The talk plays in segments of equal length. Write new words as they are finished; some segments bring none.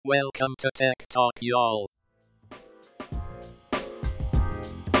Welcome to Tech Talk, y'all.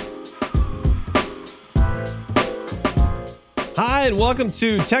 Hi, and welcome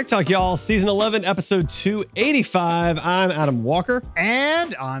to Tech Talk, y'all. Season 11, episode 285. I'm Adam Walker.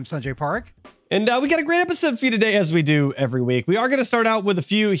 And I'm Sanjay Park. And we got a great episode for you today, as we do every week. We are going to start out with a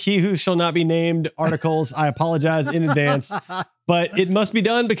few He Who Shall Not Be Named articles. I apologize in advance, but it must be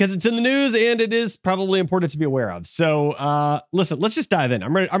done because it's in the news and it is probably important to be aware of. So listen, let's just dive in.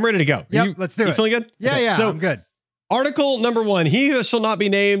 I'm ready to go. Yep, let's do it. You feeling good? Yeah, Okay, yeah, so I'm good. Article number 1, He Who Shall Not Be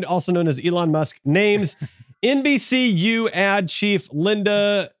Named, also known as Elon Musk, names NBCU ad chief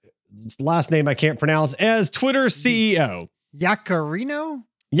Linda, last name I can't pronounce, as Twitter CEO. Yaccarino?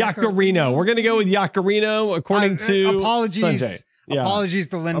 Yaccarino. We're going to go with Yaccarino, according to apologies. Sanjay. Yeah. Apologies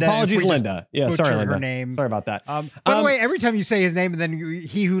to Linda. Apologies, Linda. Yeah, sorry, Linda. Her name. Sorry about that. By the way, every time you say his name and then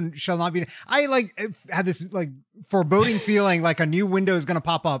he who shall not be, I had this foreboding feeling like a new window is going to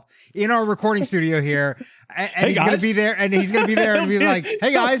pop up in our recording studio here, and he's going to be there, and he's going to be there and be like,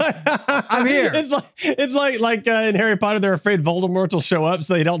 "Hey guys, I'm here." It's like in Harry Potter, they're afraid Voldemort will show up,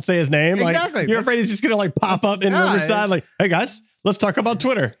 so they don't say his name. Exactly. Like, you're afraid he's just going to pop up in Riverside, like, "Hey guys, let's talk about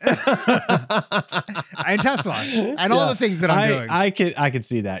Twitter and Tesla and all the things that I'm doing." I could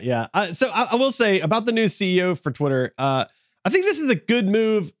see that. Yeah. So I will say about the new CEO for Twitter. I think this is a good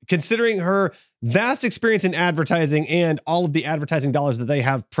move considering her vast experience in advertising and all of the advertising dollars that they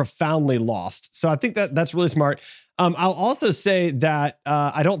have profoundly lost. So I think that's really smart. I'll also say that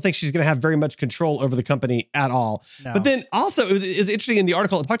I don't think she's going to have very much control over the company at all. No. But then also it was interesting in the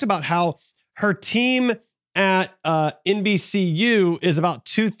article. It talked about how her team at NBCU is about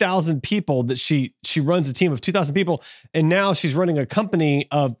 2,000 people, that she runs a team of 2,000 people, and now she's running a company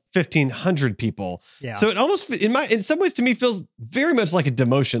of 1,500 people. Yeah. So it almost, in some ways, to me, feels very much like a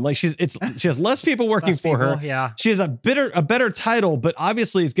demotion. Like she has less people working for her. Yeah. She has a better title, but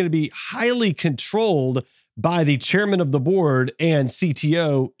obviously it's going to be highly controlled by the chairman of the board and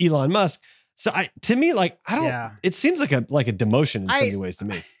CTO Elon Musk. So to me, it seems like a demotion in so many ways to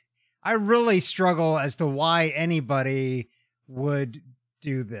me. I really struggle as to why anybody would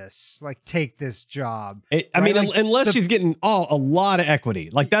do this, take this job. Unless she's getting a lot of equity.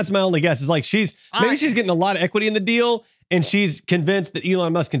 That's my only guess, is she's getting a lot of equity in the deal, and she's convinced that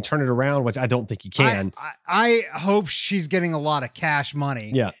Elon Musk can turn it around, which I don't think he can. I hope she's getting a lot of cash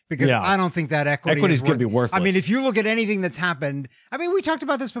money. Yeah. Because I don't think that equity's going to be worthless. I mean, if you look at anything that's happened, we talked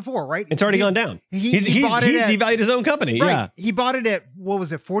about this before, right? It's already gone down. He's devalued his own company. Right. Yeah. He bought it at, what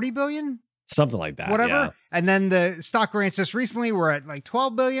was it, 40 billion? Something like that. Whatever. Yeah. And then the stock grants just recently were at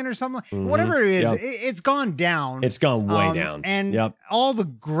 12 billion or something. Mm-hmm. Whatever it is, it's gone down. It's gone way down. And all the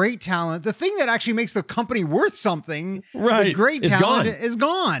great talent, the thing that actually makes the company worth something, right? The great talent is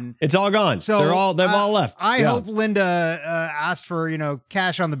gone. It's all gone. So they've all left. I hope Linda asked for,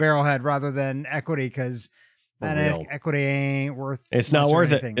 cash on the barrelhead rather than equity, because that equity ain't worth. It's not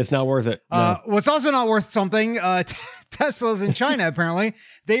worth it. It's not worth it. No. What's also not worth something, Tesla's in China, apparently.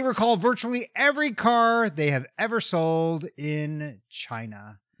 They recall virtually every car they have ever sold in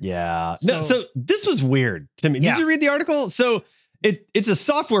China. Yeah. So this was weird to me. Did you read the article? So it's a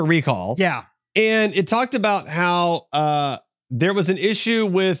software recall. Yeah. And it talked about how there was an issue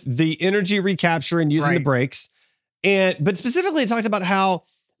with the energy recapture and using the brakes. But specifically it talked about how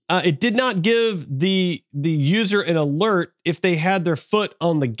it did not give the user an alert if they had their foot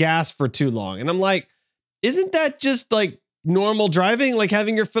on the gas for too long. And I'm like, isn't that just normal driving?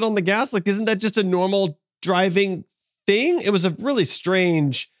 Having your foot on the gas? Isn't that just a normal driving thing? It was a really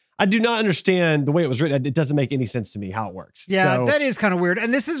strange. I do not understand the way it was written. It doesn't make any sense to me how it works. Yeah, that is kind of weird.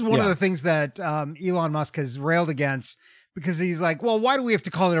 And this is one of the things that Elon Musk has railed against, because he's like, well, why do we have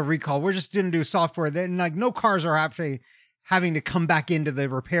to call it a recall? We're just going to do software. Then no cars are having to come back into the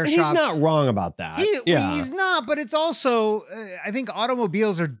repair shop. He's not wrong about that. He's not, but it's also, I think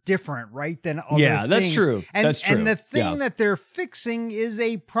automobiles are different, right? Than other things. That's true. That's true. And the thing that they're fixing is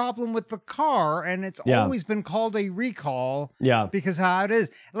a problem with the car, and it's always been called a recall. Yeah. Because how it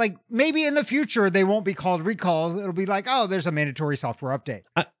is. Maybe in the future, they won't be called recalls. It'll be there's a mandatory software update.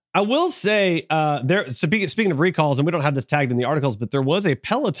 I will say speaking of recalls, and we don't have this tagged in the articles, but there was a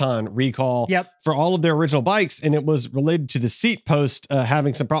Peloton recall for all of their original bikes, and it was related to the seat post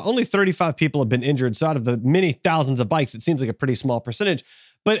having some problem. Only 35 people have been injured. So out of the many thousands of bikes, it seems like a pretty small percentage.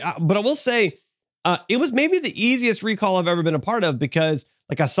 But I will say it was maybe the easiest recall I've ever been a part of, because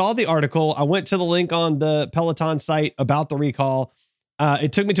I saw the article, I went to the link on the Peloton site about the recall.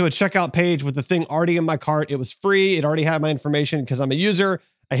 It took me to a checkout page with the thing already in my cart. It was free. It already had my information because I'm a user.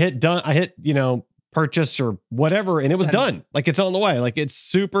 I hit done. I hit, purchase or whatever, and it was done. It's on the way. It's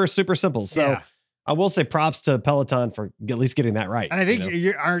super, super simple. So I will say props to Peloton for at least getting that right. And I think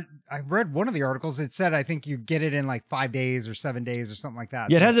I read one of the articles. It said, I think you get it in like 5 days or 7 days or something like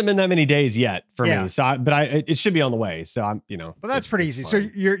that. Yeah, so, it hasn't been that many days yet for me. So, it should be on the way. So I'm, but that's pretty easy. Fine. So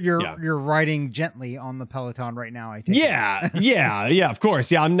you're riding gently on the Peloton right now. I take yeah, of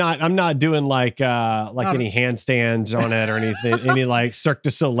course. Yeah, I'm not doing like any handstands on it or anything, any like Cirque du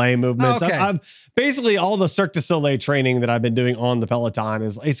Soleil movements. Okay. I'm basically all the Cirque du Soleil training that I've been doing on the Peloton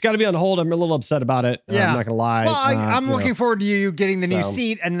it's got to be on hold. I'm a little upset about it. Yeah. I'm not gonna lie. Well, I'm looking forward to you getting the new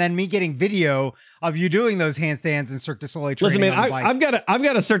seat and then me getting video of you doing those handstands and Cirque du Soleil training. Listen, man, I've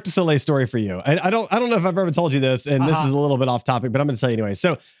got a Cirque du Soleil story for you. I don't know if I've ever told you this, and this is a little bit off topic, but I'm going to tell you anyway.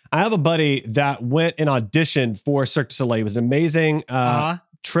 So I have a buddy that went and auditioned for Cirque du Soleil. He was an amazing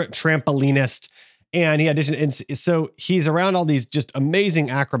trampolinist, and he auditioned. And so he's around all these just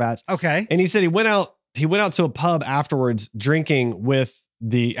amazing acrobats. Okay. And he said he went out to a pub afterwards drinking with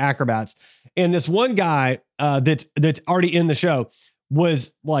the acrobats. And this one guy that's already in the show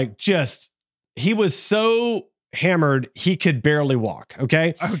was like he was so hammered he could barely walk.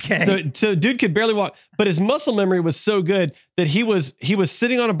 Okay. So dude could barely walk, but his muscle memory was so good that he was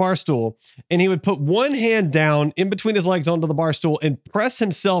sitting on a bar stool and he would put one hand down in between his legs onto the bar stool and press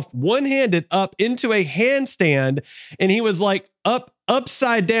himself one-handed up into a handstand. And he was like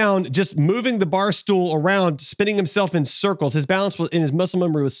upside down, just moving the bar stool around, spinning himself in circles. His balance and his muscle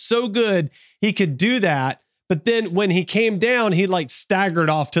memory was so good he could do that. But then when he came down, he like staggered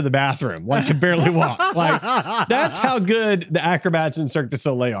off to the bathroom, like could barely walk. Like that's how good the acrobats in Cirque du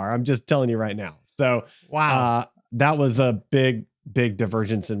Soleil are. I'm just telling you right now. So wow, that was a big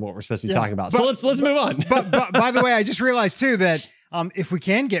divergence in what we're supposed to be talking about. So let's move on. but by the way, I just realized too that if we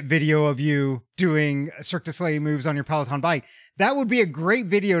can get video of you doing Cirque du Soleil moves on your Peloton bike, that would be a great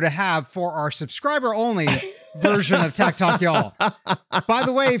video to have for our subscriber only version of Tech Talk Y'all. By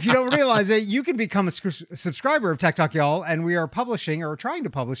the way, if you don't realize it, you can become a subscriber of Tech Talk Y'all, and we are publishing or trying to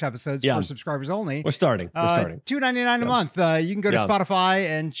publish episodes for subscribers only. We're starting. $2.99 a month. You can go to Spotify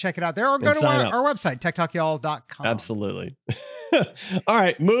and check it out there, or go to our website, techtalkyall.com. Absolutely. All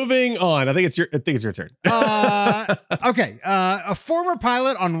right, moving on. I think it's your turn. Okay. A former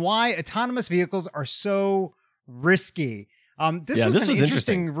pilot on why autonomous vehicles are so risky. This was an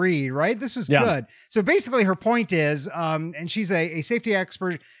interesting read, right? This was good. So basically her point is, and she's a safety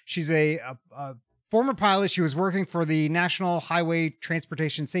expert. She's a former pilot. She was working for the National Highway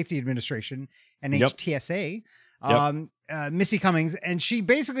Transportation Safety Administration, NHTSA, Missy Cummings. And she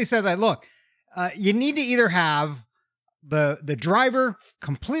basically said that, look, you need to either have the driver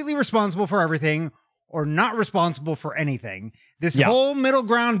completely responsible for everything or not responsible for anything. This whole middle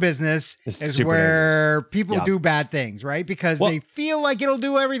ground business is where people do bad things, right? Because they feel like it'll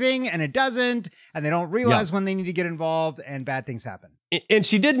do everything and it doesn't, and they don't realize when they need to get involved, and bad things happen. And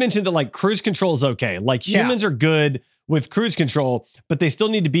she did mention that like cruise control is okay. Like humans are good with cruise control, but they still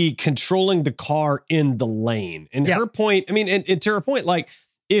need to be controlling the car in the lane. And her point, I mean, and to her point, like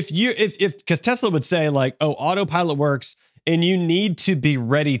because Tesla would say like, oh, autopilot works and you need to be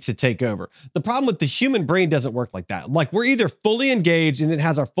ready to take over. The problem with the human brain doesn't work like that. Like we're either fully engaged and it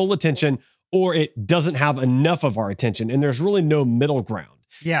has our full attention, or it doesn't have enough of our attention. And there's really no middle ground.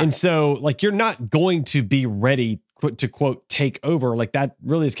 Yeah. And so like, you're not going to be ready to quote, take over. Like that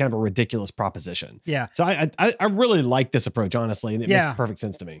really is kind of a ridiculous proposition. Yeah. So I really like this approach, honestly. And it makes perfect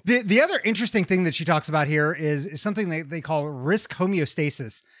sense to me. The other interesting thing that she talks about here is something they call risk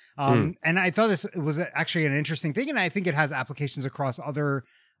homeostasis. And I thought this was actually an interesting thing. And I think it has applications across other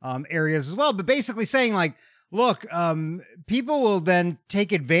areas as well. But basically saying like, look, people will then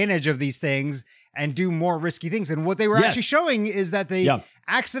take advantage of these things and do more risky things. And what they were actually showing is that the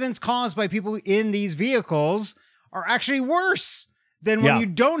accidents caused by people in these vehicles are actually worse than when you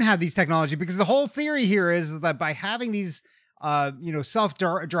don't have these technology, because the whole theory here is that by having these,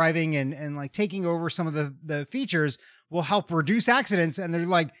 self-driving and like taking over some of the features will help reduce accidents. And they're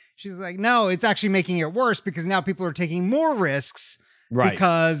like, she's like, no, it's actually making it worse because now people are taking more risks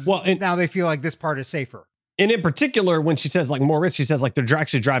because now they feel like this part is safer. And in particular, when she says like more risk, she says like they're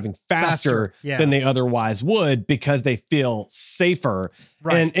actually driving faster than they otherwise would because they feel safer.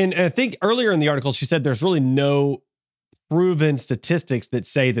 Right. And I think earlier in the article, she said there's really no proven statistics that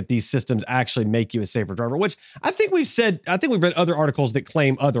say that these systems actually make you a safer driver, which I think we've read other articles that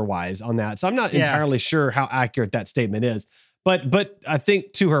claim otherwise on that. So I'm not entirely sure how accurate that statement is. But I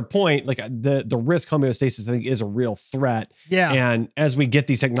think to her point, like the risk homeostasis, I think is a real threat. Yeah. And as we get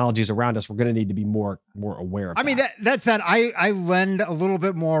these technologies around us, we're going to need to be more aware of I mean, that said, I lend a little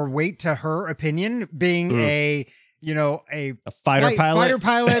bit more weight to her opinion being a fighter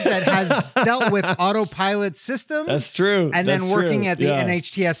pilot that has dealt with autopilot systems. That's true. And then working at the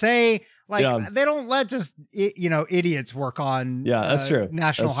NHTSA. Like they don't let just idiots work on that's true.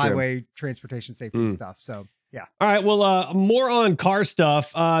 National That's Highway Transportation Safety stuff. So yeah. All right. Well, more on car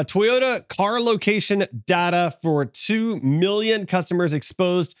stuff. Toyota car location data for 2 million customers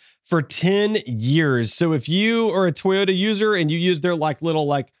exposed for 10 years. So if you are a Toyota user and you use their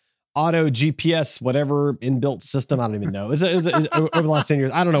little auto GPS, whatever inbuilt system, I don't even know. Is over the last 10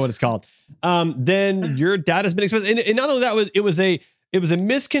 years, I don't know what it's called. Then your data has been exposed. And not only that, it was a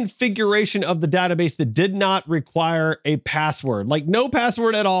misconfiguration of the database that did not require a password, no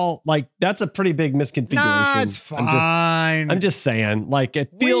password at all. That's a pretty big misconfiguration. Nah, it's fine. I'm just saying, it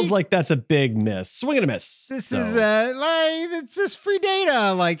feels like that's a big miss. Swing and a miss. This is it's just free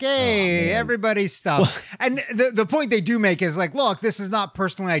data. Hey, everybody's stuff. And the point they do make is look, this is not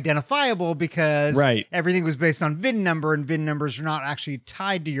personally identifiable because everything was based on VIN number, and VIN numbers are not actually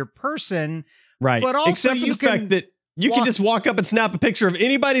tied to your person. Right. But also except for the fact that you can just walk up and snap a picture of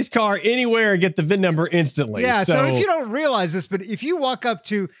anybody's car anywhere and get the VIN number instantly. Yeah. So if you don't realize this, but if you walk up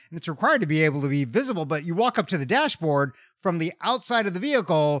to, and it's required to be able to be visible, but you walk up to the dashboard from the outside of the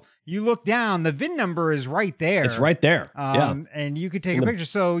vehicle, you look down, the VIN number is right there. It's right there. And you could take a picture.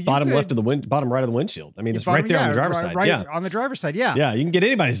 So you bottom right of the windshield. I mean, it's right there on the driver's side. Right on the driver's side. Yeah. Yeah. You can get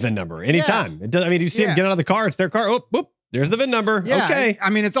anybody's VIN number anytime. It does. I mean, you see them get out of the car, it's their car. Oh, whoop. There's the VIN number. Yeah, okay. I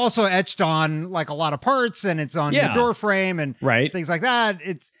mean, it's also etched on a lot of parts, and it's on the door frame and things like that.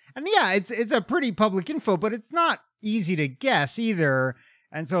 It's a pretty public info, but it's not easy to guess either.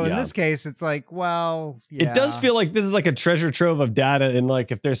 And so in this case, it's it does feel like this is a treasure trove of data. And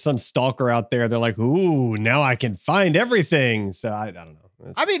if there's some stalker out there, they're like, ooh, now I can find everything. So I don't know.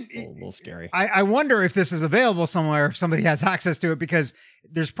 It's a little scary. I wonder if this is available somewhere, if somebody has access to it, because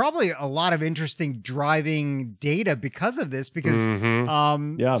there's probably a lot of interesting driving data because of this. Because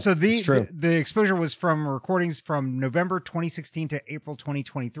so the exposure was from recordings from November 2016 to April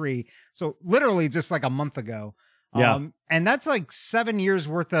 2023. So literally just a month ago. And that's 7 years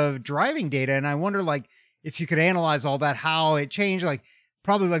worth of driving data. And I wonder if you could analyze all that, how it changed,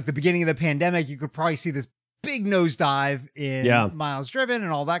 probably the beginning of the pandemic, you could probably see this big nosedive in miles driven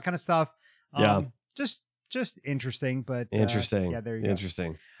and all that kind of stuff. Just interesting, but interesting. There you go.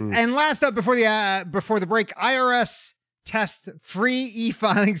 Interesting. And last up before the break, IRS test free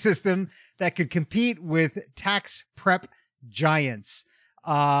e-filing system that could compete with tax prep giants.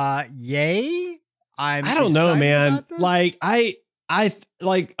 Yay. I don't know, man.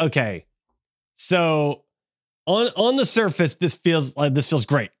 Okay. So on the surface, this feels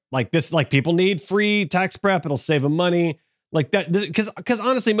great. People need free tax prep. It'll save them money that. Because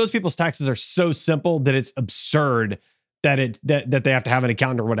honestly, most people's taxes are so simple that it's absurd that that they have to have an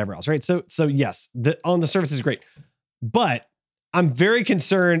accountant or whatever else. Right. So yes, on the surface is great, but I'm very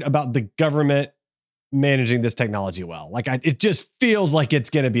concerned about the government managing this technology well. It just feels like it's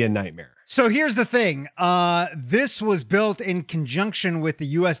going to be a nightmare. So here's the thing. This was built in conjunction with the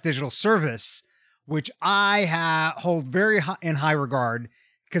U.S. Digital Service, which I hold very in high regard,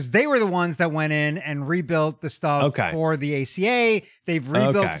 because they were the ones that went in and rebuilt the stuff for the ACA. They've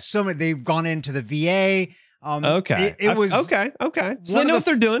rebuilt so many. They've gone into the VA. It was okay. So they know what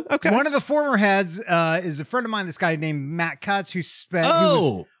they're doing. Okay. One of the former heads is a friend of mine. This guy named Matt Cutts, who spent.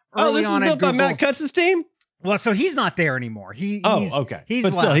 This is built by Matt Cutts' team. Well, so he's not there anymore. He's but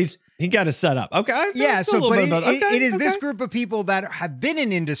still, he got it set up. Okay. Yeah. So, but it is this group of people that have been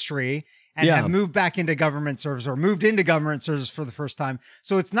in industry and have moved back into government service, or moved into government service for the first time.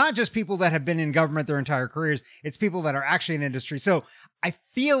 So it's not just people that have been in government their entire careers. It's people that are actually in industry. So I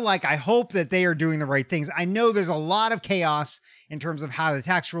hope that they are doing the right things. I know there's a lot of chaos in terms of how the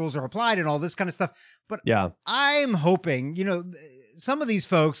tax rules are applied and all this kind of stuff, but I'm hoping, some of these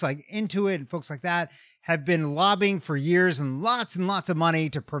folks like Intuit and folks like that have been lobbying for years and lots of money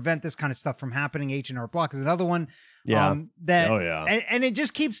to prevent this kind of stuff from happening. H&R Block is another one. And it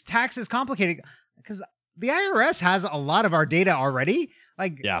just keeps taxes complicated, because the IRS has a lot of our data already.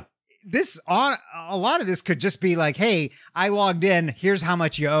 This on a lot of this could just be hey, I logged in, here's how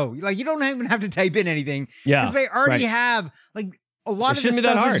much you owe. You don't even have to type in anything, because they already have a lot of this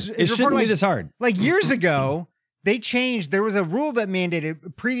stuff. It shouldn't be this hard. Years ago, they changed. There was a rule that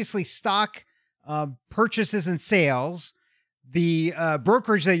mandated previously stock purchases and sales. The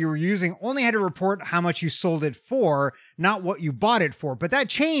brokerage that you were using only had to report how much you sold it for, not what you bought it for. But that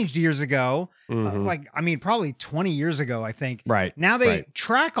changed years ago. Probably 20 years ago, I think. Right. Now they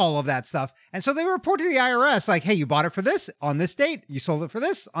track all of that stuff. And so they report to the IRS hey, you bought it for this on this date. You sold it for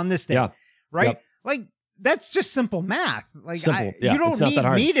this on this date. Yeah. Right. Yep. That's just simple math. You don't need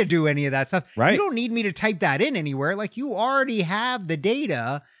me to do any of that stuff. Right. You don't need me to type that in anywhere. You already have the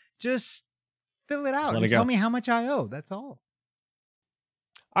data. Just fill it out and tell me how much I owe. That's all.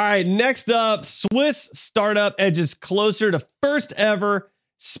 All right, next up, Swiss startup edges closer to first ever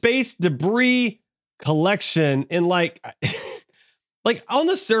space debris collection. And like, like on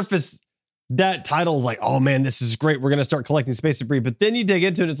the surface, that title is like, oh man, this is great. We're going to start collecting space debris. But then you dig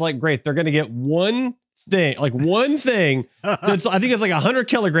into it, it's like, great. They're going to get one thing that's, I think it's like 100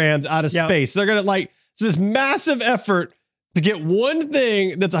 kilograms out of space. They're going to like, so this massive effort to get one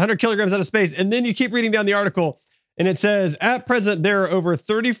thing that's 100 kilograms out of space. And then you keep reading down the article and it says, at present, there are over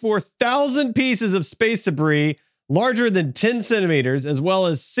 34,000 pieces of space debris larger than 10 centimeters, as well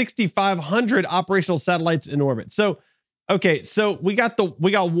as 6,500 operational satellites in orbit. So, okay, so we got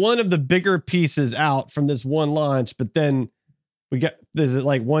one of the bigger pieces out from this one launch, but then is it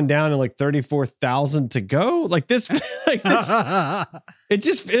like one down and like 34,000 to go? Like this, like this, it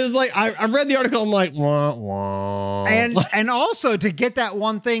just is like, I read the article. I'm like, wah, wah. And also to get that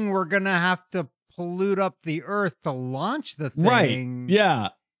one thing, we're going to have to pollute up the earth to launch the thing. Right. Yeah.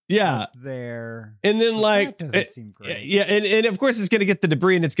 Yeah. There. And then like, that doesn't seem great. Yeah. And of course it's going to get the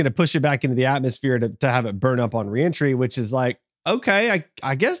debris and it's going to push it back into the atmosphere to have it burn up on reentry, which is like, okay,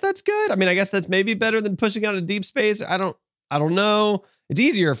 I guess that's good. I mean, I guess that's maybe better than pushing out of deep space. I don't know. It's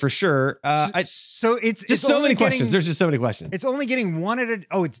easier for sure. So it's so many questions. There's just so many questions. It's only getting one at a.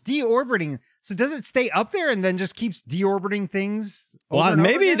 Oh, it's deorbiting. So does it stay up there and then just keeps deorbiting things? Well,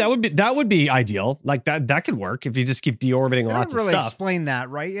 maybe that would be ideal. Like that could work if you just keep deorbiting lots of stuff. Explain that,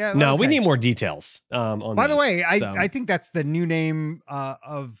 right? Yeah. No, we need more details. On By the way, I think that's the new name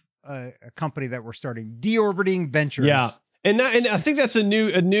of a company that we're starting. Deorbiting Ventures. Yeah. And I think that's a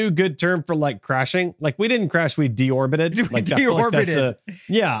new good term for like crashing. Like we didn't crash, we deorbited. Like deorbited.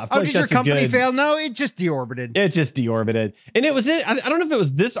 Yeah. Oh, did your company fail? No, it just deorbited. It just deorbited. And it was I don't know if it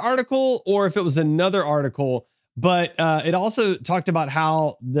was this article or if it was another article, but it also talked about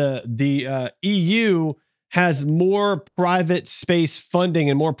how the EU has more private space funding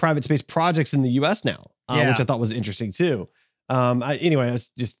and more private space projects in the US now, which I thought was interesting too. Anyway, I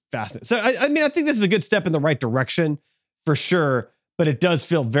was just fascinated. So I mean, I think this is a good step in the right direction. For sure, but it does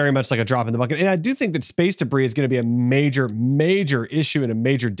feel very much like a drop in the bucket. And I do think that space debris is going to be a major issue and a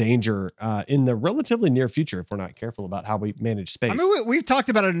major danger in the relatively near future if we're not careful about how we manage space. I mean, we've talked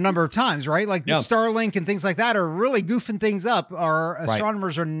about it a number of times, right? Like the Starlink and things like that are really goofing things up. Our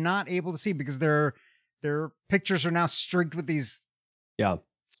astronomers are not able to see because their pictures are now streaked with these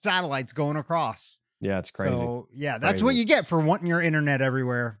satellites going across. Yeah, it's crazy. So that's what you get for wanting your internet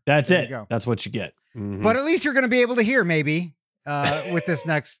everywhere. That's it. That's what you get. Mm-hmm. But at least you're going to be able to hear maybe with this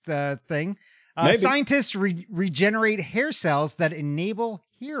next thing. Scientists regenerate hair cells that enable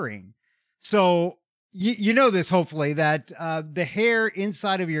hearing. So you know this, hopefully, that the hair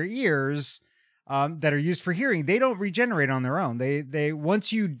inside of your ears that are used for hearing, they don't regenerate on their own. They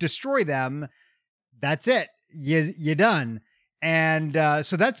once you destroy them, that's it. You're done. And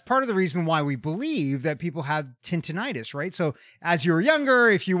so that's part of the reason why we believe that people have tinnitus, right? So as you were younger,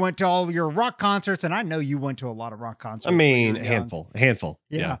 if you went to all your rock concerts, and I know you went to a lot of rock concerts. I mean, a handful.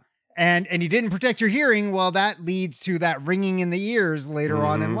 Yeah. And you didn't protect your hearing. Well, that leads to that ringing in the ears later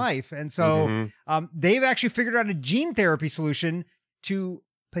on in life. And so they've actually figured out a gene therapy solution to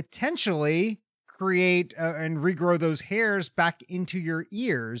potentially create and regrow those hairs back into your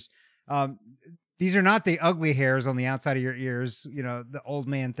ears. These are not the ugly hairs on the outside of your ears, you know, the old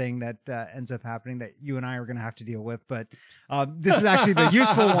man thing that ends up happening that you and I are going to have to deal with. But this is actually the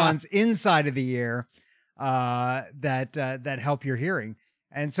useful ones inside of the ear that help your hearing.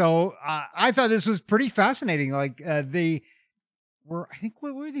 And so I thought this was pretty fascinating. Like what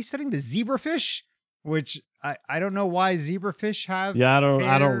were they studying? The zebrafish, which I don't know why zebrafish have. Yeah, I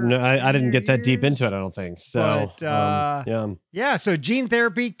don't know. I didn't get that deep into it. I don't think so. But, yeah. So gene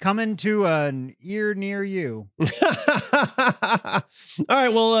therapy coming to an ear near you. All right.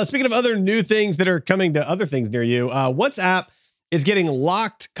 Well, speaking of other new things that are coming to other things near you, WhatsApp is getting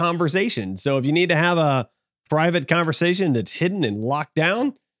locked conversations. So if you need to have a private conversation that's hidden and locked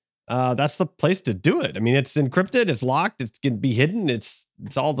down, that's the place to do it. I mean, it's encrypted, it's locked, it can be hidden. It's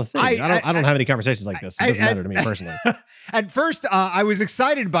all the thing. I don't have any conversations like this. It doesn't matter to me personally. At first, I was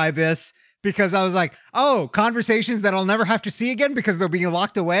excited by this because I was like, oh, conversations that I'll never have to see again because they're being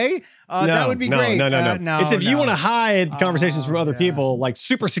locked away. That would be great. No. It's if you want to hide conversations from other people, like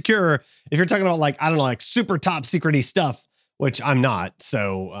super secure. If you're talking about like, I don't know, like super top secret-y stuff, which I'm not.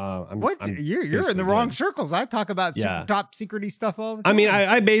 So you're in the wrong circles. I talk about super top secret-y stuff all the time. I mean,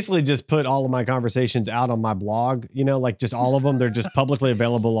 I basically just put all of my conversations out on my blog, you know, like just all of them. They're just publicly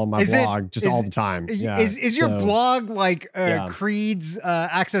available on my blog all the time. Yeah. Is your blog like Creed's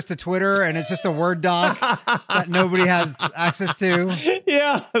access to Twitter and it's just a Word doc that nobody has access to?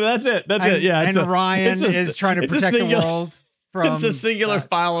 Yeah, that's it. That's it. Yeah. And Ryan is trying to protect the world. from it's a singular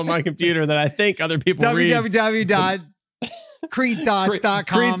file on my computer that I think other people read. www.creedthoughts.com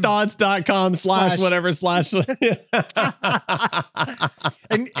creedthoughts.com/whatever/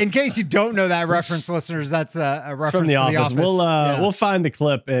 And in case you don't know that reference, listeners, that's a reference from the to office. The Office. We'll find the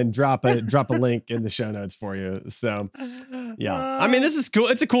clip and drop a link in the show notes for you. So yeah, I mean, this is cool.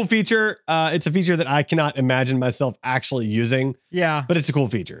 It's a cool feature. It's a feature that I cannot imagine myself actually using. Yeah, but it's a cool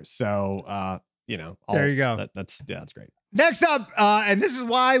feature. So there you go. That's great. Next up, and this is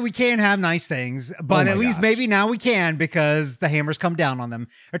why we can't have nice things, but at least maybe now we can, because the hammers come down on them.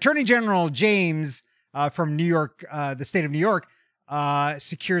 Attorney General James from New York, the state of New York,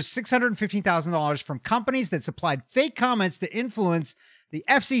 secures $615,000 from companies that supplied fake comments to influence the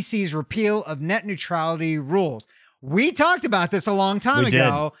FCC's repeal of net neutrality rules. We talked about this a long time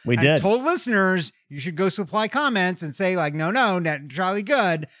ago. We did. Told listeners you should go supply comments and say, like, no, net neutrality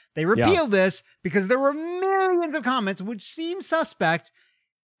good. They repealed this because there were millions of comments which seemed suspect.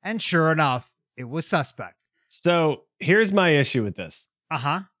 And sure enough, it was suspect. So here's my issue with this.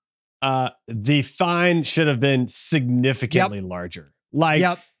 The fine should have been significantly larger.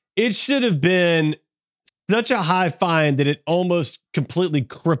 Like, it should have been such a high fine that it almost completely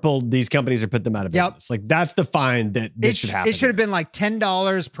crippled these companies or put them out of business. Like, that's the fine that should happen. It should have been like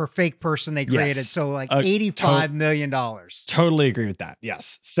 $10 per fake person they created. Yes. So like $85 million. Totally agree with that.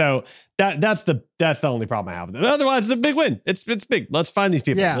 Yes. So that's the only problem I have with it. Otherwise, it's a big win. It's big. Let's find these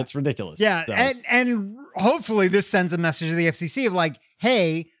people. That's ridiculous. Yeah. So. And hopefully this sends a message to the FCC of like,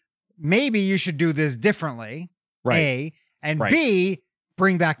 hey, maybe you should do this differently. Right. A, and B,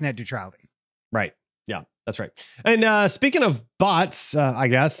 bring back net neutrality. Right. Yeah, that's right. And speaking of bots, I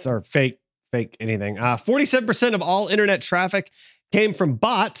guess, or fake anything, 47% of all internet traffic came from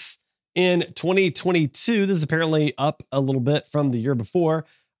bots in 2022. This is apparently up a little bit from the year before.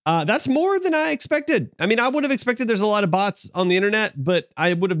 That's more than I expected. I mean, I would have expected there's a lot of bots on the internet, but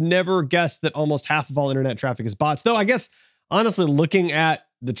I would have never guessed that almost half of all internet traffic is bots. Though I guess, honestly, looking at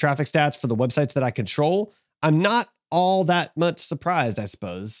the traffic stats for the websites that I control, I'm not all that much surprised, I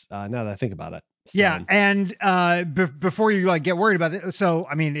suppose, now that I think about it. So. Yeah. And before you like get worried about it. So,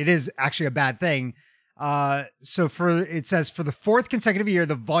 I mean, it is actually a bad thing. So it says for the fourth consecutive year,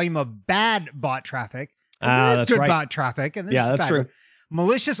 the volume of bad bot traffic, there's good bot traffic. And that's true.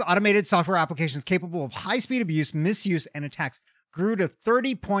 Malicious automated software applications capable of high-speed abuse, misuse, and attacks grew to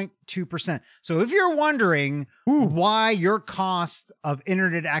 30.2%. So if you're wondering why your cost of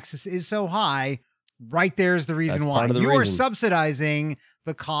internet access is so high, right there's the reason why. You are subsidizing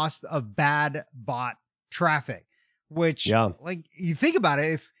the cost of bad bot traffic, which, like, you think about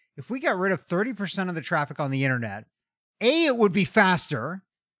it, if we got rid of 30% of the traffic on the internet, A, it would be faster.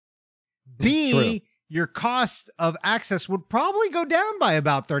 B, your cost of access would probably go down by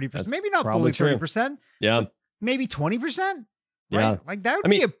about 30%. That's maybe not fully 30%. Yeah. Maybe 20%. Right? Yeah. Like that would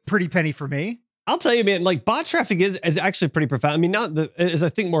be a pretty penny for me. I'll tell you, man, like bot traffic is actually pretty profound. I mean, as I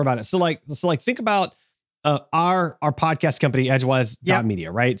think more about it. So think about our podcast company,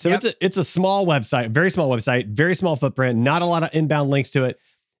 Edgewise.media, right? So it's a small website, very small website, very small footprint, not a lot of inbound links to it.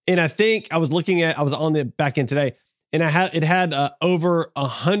 And I think I was on the back end today, and it had over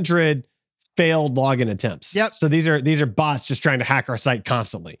 100 failed login attempts. Yep. So these are bots just trying to hack our site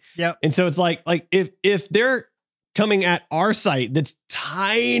constantly. Yep. And so it's like if they're coming at our site that's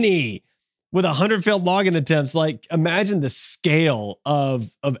tiny with 100 failed login attempts, like imagine the scale of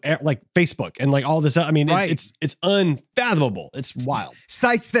like Facebook and like all this. I mean, it's unfathomable. It's wild.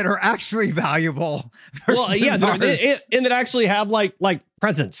 Sites that are actually valuable. Well, yeah, and that actually have like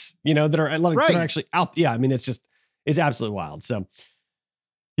presence, that are that are actually out. Yeah, I mean, it's absolutely wild. So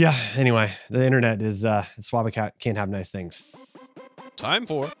yeah. Anyway, the internet is it's why we can't have nice things. Time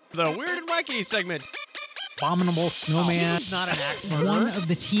for the weird and wacky segment. Abominable snowman. He's not an axe murderer. One of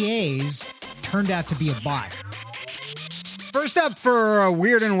the TAs turned out to be a bot. First up for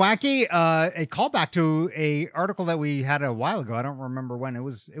weird and wacky, a callback to a article that we had a while ago. I don't remember when. It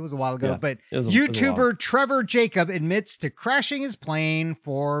was a while ago, but YouTuber Trevor Jacob admits to crashing his plane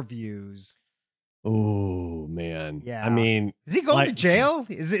for views. Oh man. Yeah. I mean, is he going to jail?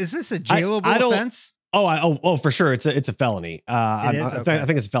 Is this a jailable offense? Oh, for sure. It's a felony. I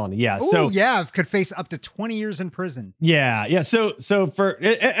think it's a felony. Yeah. Ooh, could face up to 20 years in prison. Yeah. So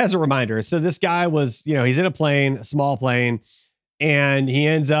as a reminder, so this guy was, he's in a small plane, and he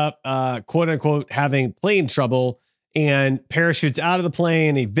ends up, quote unquote, having plane trouble and parachutes out of the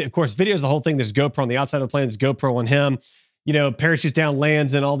plane. He, of course, videos the whole thing. There's GoPro on the outside of the plane. There's GoPro on him. Parachutes down,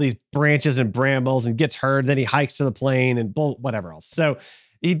 lands in all these branches and brambles and gets hurt. Then he hikes to the plane and whatever else. So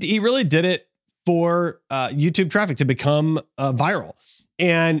he really did it for YouTube traffic to become viral.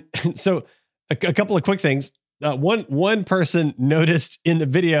 And so a couple of quick things. one person noticed in the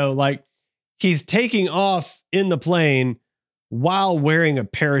video, like he's taking off in the plane while wearing a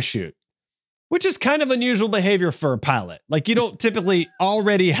parachute, which is kind of unusual behavior for a pilot. Like you don't typically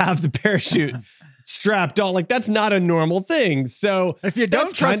already have the parachute strapped on. Like that's not a normal thing. So if you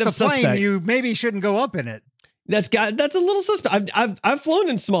don't trust the plane, suspect. you maybe shouldn't go up in it. That's a little suspect. I've flown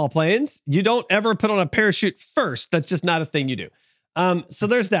in small planes. You don't ever put on a parachute first. That's just not a thing you do. So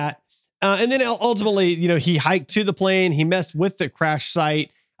there's that. And then ultimately, he hiked to the plane. He messed with the crash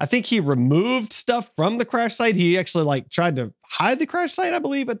site. I think he removed stuff from the crash site. He actually like tried to hide the crash site, I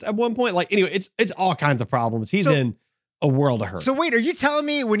believe, at one point. Like, anyway, it's all kinds of problems. He's in a world of hurt. So wait, are you telling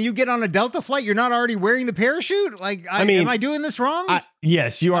me when you get on a Delta flight, you're not already wearing the parachute? Like, am I doing this wrong?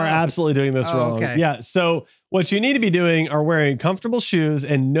 Yes, you are absolutely doing this wrong. Okay. Yeah. So what you need to be doing are wearing comfortable shoes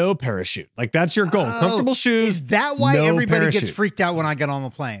and no parachute. Like that's your goal. Comfortable shoes. Is that why everybody parachute. gets freaked out when I get on the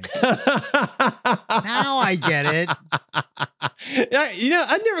plane? Now I get it. Yeah,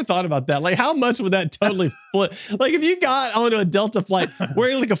 I never thought about that. Like, how much would that totally flip? Like, if you got onto a Delta flight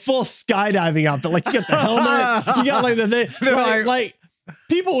wearing like a full skydiving outfit, like you got the helmet, you got like the thing, like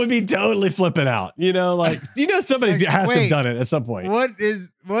people would be totally flipping out. Somebody has to have done it at some point. What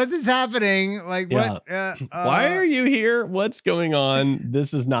is happening? Like, what? Why are you here? What's going on?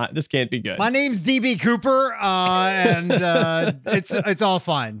 This can't be good. My name's DB Cooper, and it's all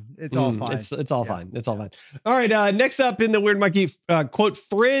fine. It's all fine. It's all fine. It's all fine. All right. Next up in the Weird Monkey quote,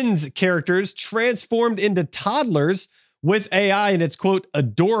 Friends characters transformed into toddlers with AI, and it's quote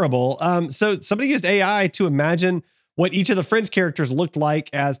adorable. So somebody used AI to imagine what each of the Friends characters looked like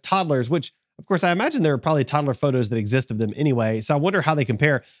as toddlers, which of course I imagine there are probably toddler photos that exist of them anyway. So I wonder how they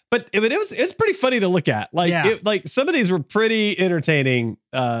compare, but it's pretty funny to look at. Like some of these were pretty entertaining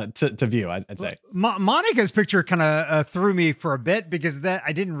to view, I'd say. Monica's picture kind of threw me for a bit because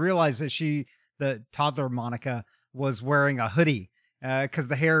I didn't realize that the toddler Monica was wearing a hoodie. Because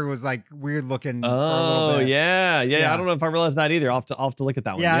the hair was like weird looking. Oh, yeah. I don't know if I realized that either. I'll have to look at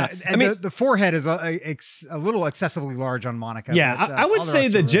that one. Yeah. And I mean, the forehead is a little excessively large on Monica. Yeah. But, I would say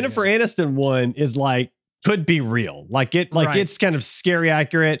the Jennifer Aniston one is like, could be real. It's kind of scary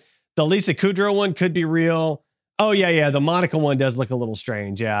accurate. The Lisa Kudrow one could be real. Oh, yeah. The Monica one does look a little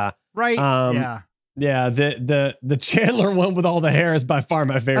strange. Yeah. Right. Yeah, the Chandler one with all the hair is by far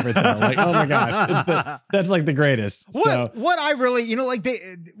my favorite though. Like, oh my gosh, that's like the greatest. What I really,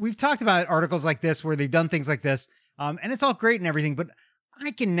 we've talked about articles like this where they've done things like this, and it's all great and everything, but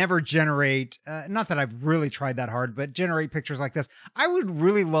I can never generate, not that I've really tried that hard, but generate pictures like this. I would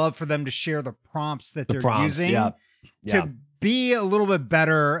really love for them to share the prompts that they're using to be a little bit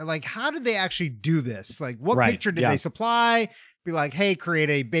better. Like, how did they actually do this? Like, what picture did they supply? Be like, hey, create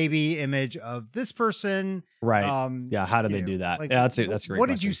a baby image of this person. Right. How do they do that? Like, that's a great What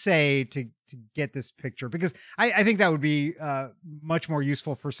did you say to get this picture? Because I think that would be much more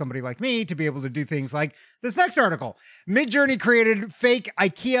useful for somebody like me to be able to do things like this next article. Midjourney created fake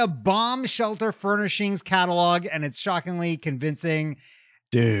IKEA bomb shelter furnishings catalog, and it's shockingly convincing.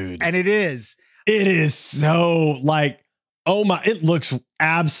 Dude. And it is. It is so like, oh my, it looks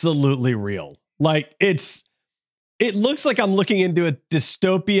absolutely real. Like it looks like I'm looking into a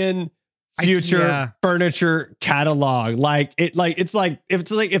dystopian future furniture catalog. It's like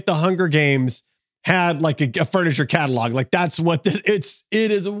if the Hunger Games had like a furniture catalog, like that's what it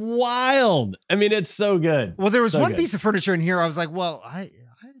is wild. I mean, it's so good. Well, there was one piece of furniture in here. I was like, well, I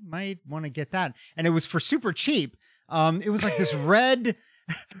might want to get that. And it was for super cheap. It was like this red.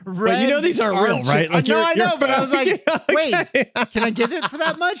 But these aren't real, right? Like I know, but I was like, wait, can I get it for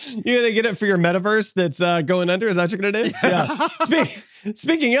that much? You're going to get it for your metaverse that's going under? Is that what you're going to do? Yeah.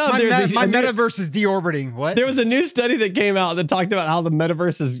 Speaking of, my metaverse is deorbiting. What? There was a new study that came out that talked about how the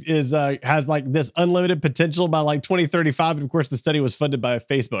metaverse has like this unlimited potential by like 2035. And of course, the study was funded by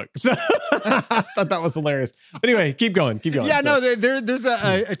Facebook. So I thought that was hilarious. But anyway, keep going. Yeah, no, there's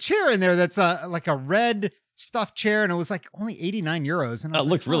a chair in there that's like a red stuffed chair, and it was like only 89 euros. And it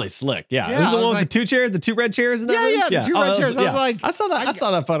looked really slick. Yeah. It was the one with the two red chairs in that room? Yeah, the two red chairs. I was like, I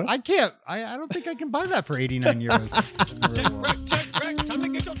saw that photo. I don't think I can buy that for 89 euros. Tech wreck, time to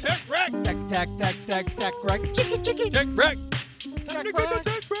get your tech wreck. Tech wreck. Chicky. Tech wreck. Time to get your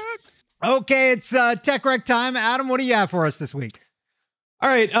tech wreck. Okay, it's tech wreck time. Adam, what do you have for us this week? All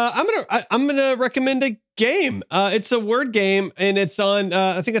right, I'm gonna recommend a game. It's a word game, and it's on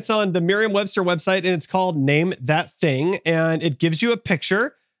I think it's on the Merriam-Webster website, and it's called Name That Thing, and it gives you a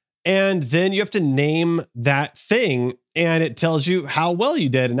picture, and then you have to name that thing, and it tells you how well you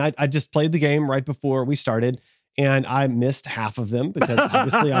did. And I just played the game right before we started, and I missed half of them because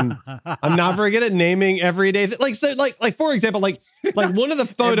obviously I'm not very good at naming everyday like for example like one of the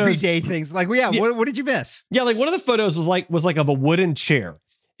photos everyday things like what did you miss? Yeah, like one of the photos was like of a wooden chair,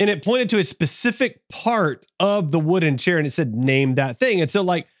 and it pointed to a specific part of the wooden chair, and it said name that thing. And so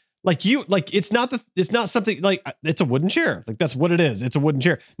it's not something like it's a wooden chair. Like that's what it is. It's a wooden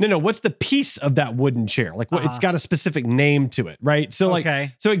chair. No, what's the piece of that wooden chair? Like it's got a specific name to it, right? So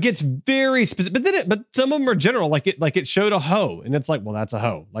so it gets very specific. But some of them are general. Like it showed a hoe, and it's like, well, that's a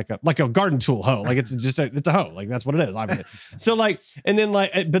hoe, like a garden tool hoe. Like it's a hoe. Like that's what it is, obviously. So and then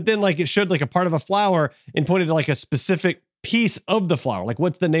it showed like a part of a flower and pointed to like a specific piece of the flower. Like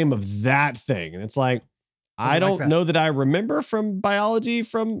what's the name of that thing? And it's like, I don't know that I remember from biology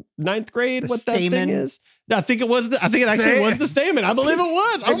from 9th grade what that thing is. I think it actually was the stamen. I believe it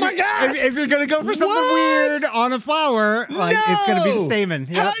was. Oh my gosh. If you're going to go for something weird on a flower, it's going to be the stamen.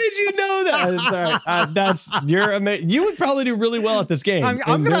 Yep. How did you know that? Sorry. You're amazing. You would probably do really well at this game. I'm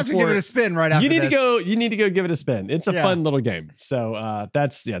going to have to give it a spin right after this. You need to go give it a spin. It's a fun little game. So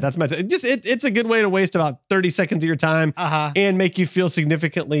that's my it's a good way to waste about 30 seconds of your time and make you feel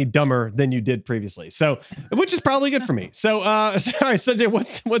significantly dumber than you did previously. So, which is probably good for me. So, sorry, Sanjay,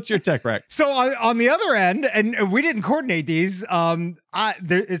 what's your tech rec? So on the other end, and we didn't coordinate these. This is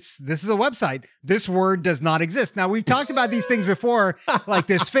a website. This word does not exist. Now we've talked about these things before, like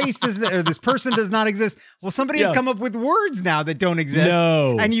this face or this person does not exist. Well, somebody has come up with words now that don't exist.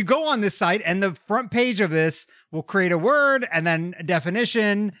 No. And you go on this site, and the front page of this will create a word and then a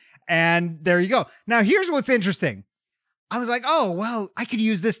definition, and there you go. Now here's what's interesting. I was like, oh, well, I could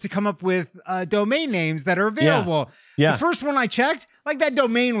use this to come up with domain names that are available. Yeah. The first one I checked, like that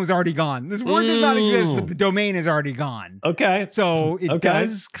domain was already gone. This word does not exist, but the domain is already gone. Okay. So it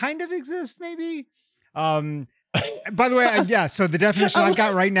does kind of exist, maybe. By the way, so the definition I've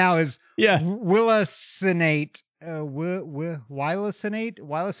got right now is Willacinate. Willacinate.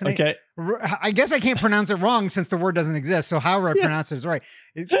 Okay. I guess I can't pronounce it wrong since the word doesn't exist. So however I pronounce it is right.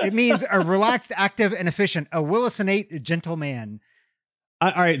 It means a relaxed, active, and efficient. A Willacinate gentleman.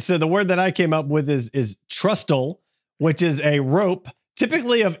 All right. So the word that I came up with is trustle, which is a rope,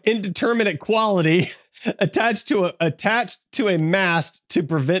 typically of indeterminate quality, attached to a mast to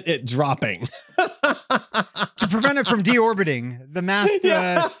prevent it dropping. To prevent it from deorbiting. The mast,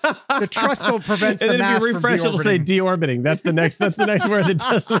 the trustle prevents the mast from deorbiting. And if you refresh, it'll say deorbiting. That's the next word that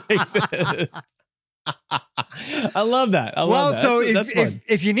doesn't exist. I love that. So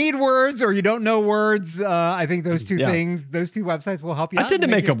if you need words or you don't know words, I think those two things, those two websites will help you out. I tend to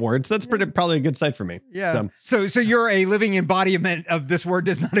make up words. That's probably a good site for me. Yeah. So you're a living embodiment of this word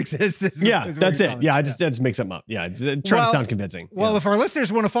does not exist. That's it. Yeah, I just make something up. Yeah, try to sound convincing. Well, if our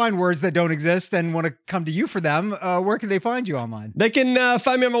listeners want to find words that don't exist and want to come to you for them, where can they find you online? They can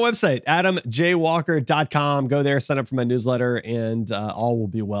find me on my website, adamjwalker.com. Go there, sign up for my newsletter, and all will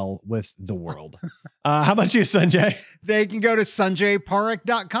be well with the world. How about you, Sanjay? They can go to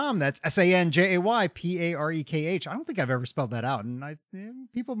sanjayparekh.com. That's SanjayParekh. I don't think I've ever spelled that out, and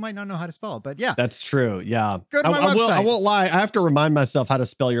people might not know how to spell it, but yeah. That's true. Yeah. Go to my website. I won't lie. I have to remind myself how to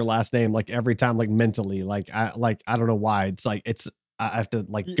spell your last name like every time, like mentally. I don't know why. It's like I have to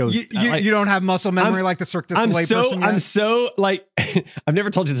go. You don't have muscle memory like the Cirque du Soleil person. I'm so like I've never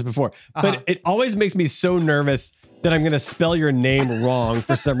told you this before, but it always makes me so nervous that I'm gonna spell your name wrong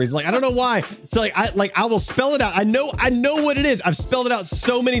for some reason. Like I don't know why. So I will spell it out. I know what it is. I've spelled it out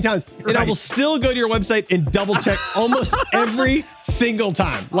so many times, and I will still go to your website and double check almost every single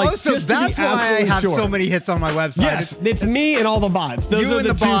time. So that's why I have so many hits on my website. Yes, it's me and all the bots. Those are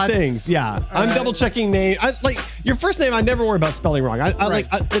the two things. Yeah, I'm double checking name. Your first name, I never worry about spelling wrong. I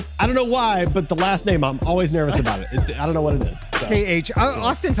don't know why, but the last name, I'm always nervous about it. I don't know what it is. So. KH.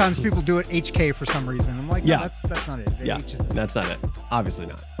 Oftentimes people do it HK for some reason. I'm like, no, that's not it. Yeah, that's not it. Obviously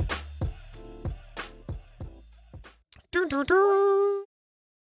not.